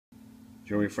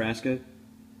Joey Frasca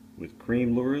with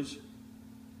Creme Lures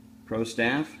Pro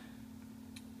Staff.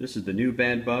 This is the new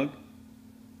Bad Bug.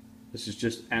 This is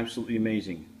just absolutely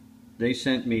amazing. They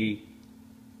sent me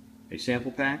a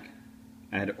sample pack.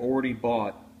 I had already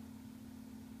bought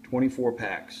 24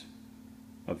 packs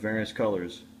of various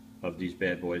colors of these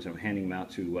bad boys. I'm handing them out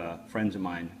to friends of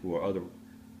mine who are other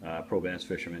pro bass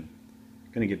fishermen.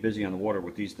 Going to get busy on the water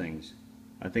with these things.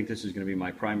 I think this is going to be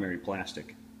my primary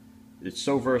plastic. It's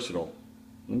so versatile.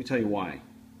 Let me tell you why.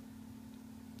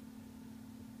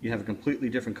 You have a completely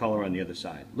different color on the other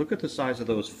side. Look at the size of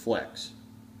those flecks.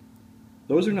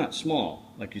 Those are not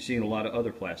small like you see in a lot of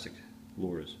other plastic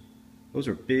lures. Those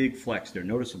are big flecks. They're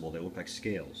noticeable. They look like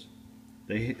scales.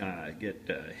 They get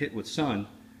hit with sun.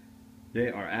 They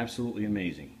are absolutely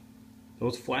amazing.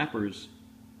 Those flappers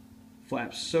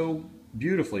flap so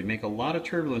beautifully, make a lot of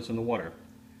turbulence in the water.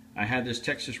 I had this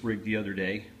Texas rig the other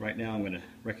day. Right now I'm going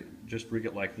to just rig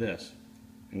it like this.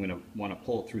 I'm going to want to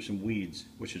pull it through some weeds,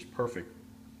 which is perfect.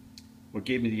 What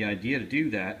gave me the idea to do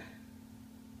that,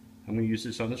 I'm going to use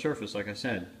this on the surface like I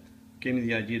said. What gave me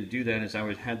the idea to do that is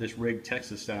I had this rig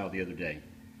Texas style the other day,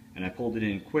 and I pulled it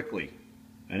in quickly,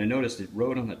 and I noticed it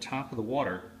rode on the top of the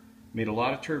water, made a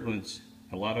lot of turbulence,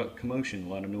 a lot of commotion, a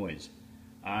lot of noise.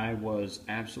 I was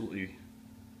absolutely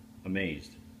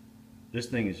amazed. This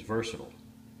thing is versatile.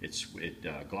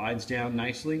 It glides down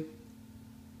nicely.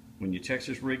 When you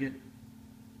Texas rig it,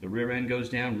 the rear end goes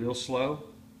down real slow.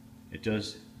 It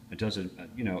does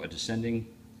a descending,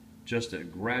 just a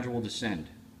gradual descend,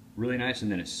 really nice,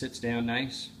 and then it sits down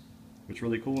nice. It's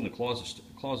really cool, and the claws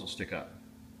will stick up.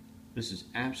 This is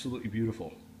absolutely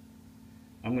beautiful.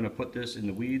 I'm going to put this in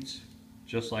the weeds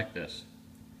just like this.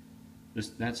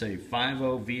 That's a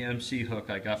 5.0 VMC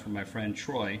hook I got from my friend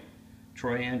Troy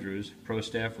Andrews, Pro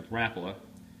Staff with Rapala.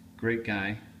 Great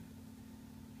guy.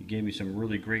 He gave me some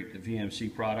really great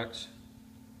VMC products.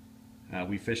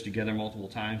 We fished together multiple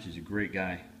times. He's a great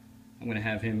guy. I'm going to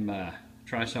have him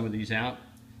try some of these out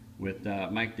with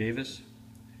Mike Davis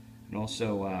and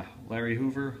also Larry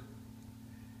Hoover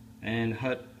and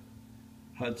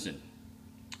Hudson,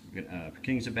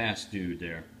 Kings of Bass dude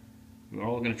there. We're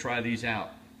all going to try these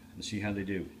out and see how they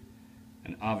do.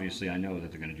 And obviously I know that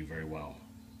they're going to do very well.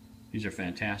 These are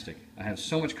fantastic. I have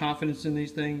so much confidence in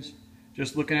these things.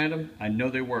 Just looking at them, I know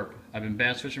they work. I've been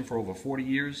bass fishing for over 40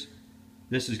 years.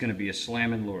 This is going to be a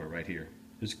slamming lure right here.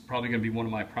 This is probably going to be one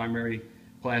of my primary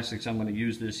plastics I'm going to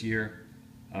use this year,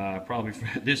 probably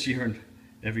for this year and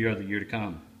every other year to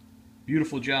come.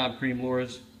 Beautiful job, Creme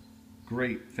Lures.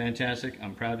 Great, fantastic.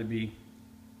 I'm proud to be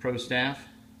Pro Staff.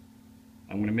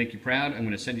 I'm going to make you proud. I'm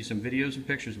going to send you some videos and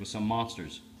pictures with some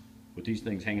monsters with these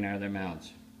things hanging out of their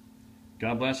mouths.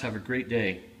 God bless. Have a great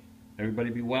day. Everybody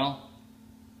be well.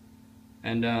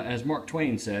 And as Mark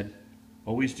Twain said,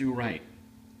 always do right.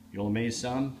 You'll amaze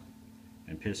some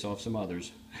and piss off some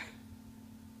others.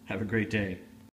 Have a great day.